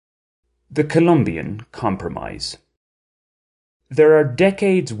The Colombian Compromise. There are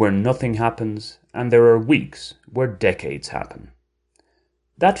decades where nothing happens, and there are weeks where decades happen.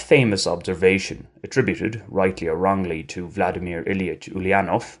 That famous observation, attributed, rightly or wrongly, to Vladimir Ilyich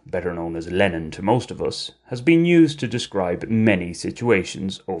Ulyanov, better known as Lenin to most of us, has been used to describe many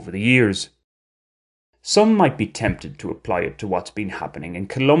situations over the years. Some might be tempted to apply it to what's been happening in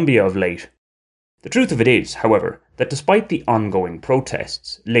Colombia of late. The truth of it is, however, that despite the ongoing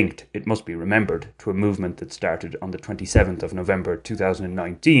protests, linked, it must be remembered, to a movement that started on the 27th of November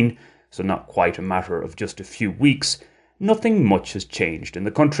 2019, so not quite a matter of just a few weeks, nothing much has changed in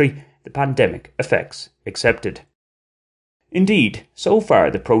the country, the pandemic effects excepted. Indeed, so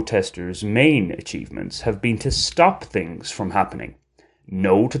far the protesters' main achievements have been to stop things from happening.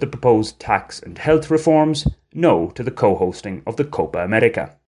 No to the proposed tax and health reforms, no to the co-hosting of the Copa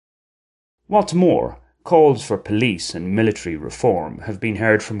America. What's more, calls for police and military reform have been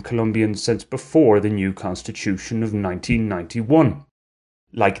heard from Colombians since before the new constitution of 1991.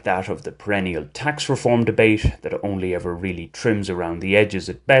 Like that of the perennial tax reform debate that only ever really trims around the edges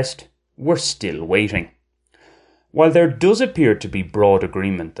at best, we're still waiting. While there does appear to be broad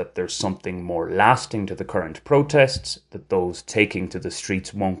agreement that there's something more lasting to the current protests, that those taking to the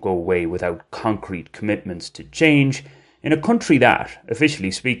streets won't go away without concrete commitments to change, in a country that,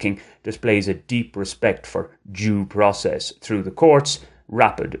 officially speaking, displays a deep respect for due process through the courts,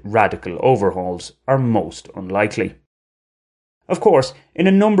 rapid, radical overhauls are most unlikely. Of course, in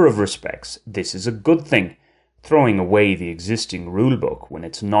a number of respects, this is a good thing. Throwing away the existing rulebook when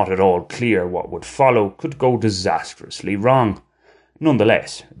it's not at all clear what would follow could go disastrously wrong.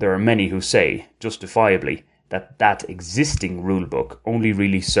 Nonetheless, there are many who say, justifiably, that existing rulebook only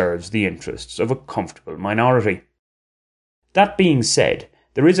really serves the interests of a comfortable minority. That being said,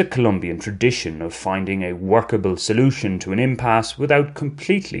 there is a Colombian tradition of finding a workable solution to an impasse without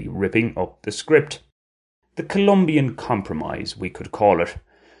completely ripping up the script. The Colombian Compromise, we could call it.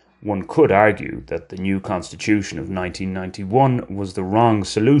 One could argue that the new constitution of 1991 was the wrong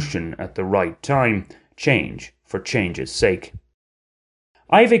solution at the right time, change for change's sake.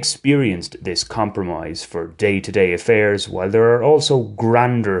 I've experienced this compromise for day-to-day affairs, while there are also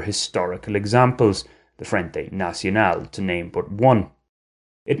grander historical examples, the Frente Nacional, to name but one.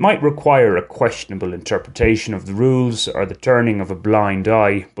 It might require a questionable interpretation of the rules or the turning of a blind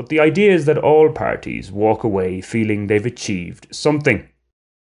eye, but the idea is that all parties walk away feeling they've achieved something.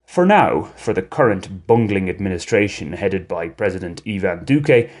 For now, for the current bungling administration headed by President Iván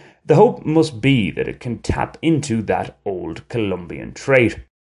Duque, the hope must be that it can tap into that old Colombian trait.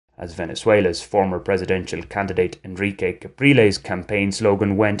 As Venezuela's former presidential candidate Enrique Capriles' campaign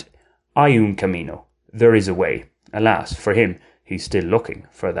slogan went, "Hay un camino." There is a way. Alas, for him, he's still looking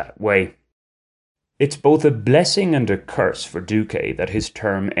for that way. It's both a blessing and a curse for Duque that his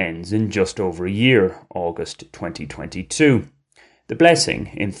term ends in just over a year, August 2022. The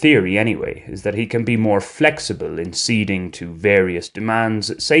blessing, in theory anyway, is that he can be more flexible in ceding to various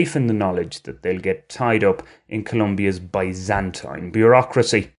demands, safe in the knowledge that they'll get tied up in Colombia's Byzantine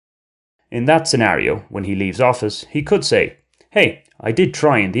bureaucracy. In that scenario, when he leaves office, he could say, "Hey, I did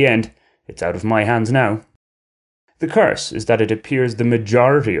try in the end. It's out of my hands now." The curse is that it appears the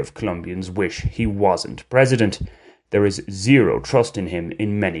majority of Colombians wish he wasn't president. There is zero trust in him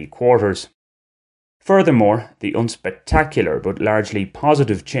in many quarters. Furthermore, the unspectacular but largely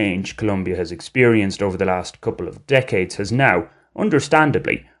positive change Colombia has experienced over the last couple of decades has now,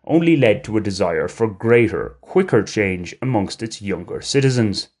 understandably, only led to a desire for greater, quicker change amongst its younger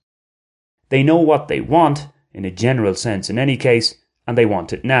citizens. They know what they want, in a general sense in any case, and they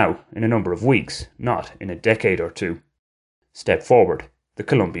want it now, in a number of weeks, not in a decade or two. Step forward, the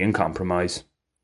Colombian Compromise.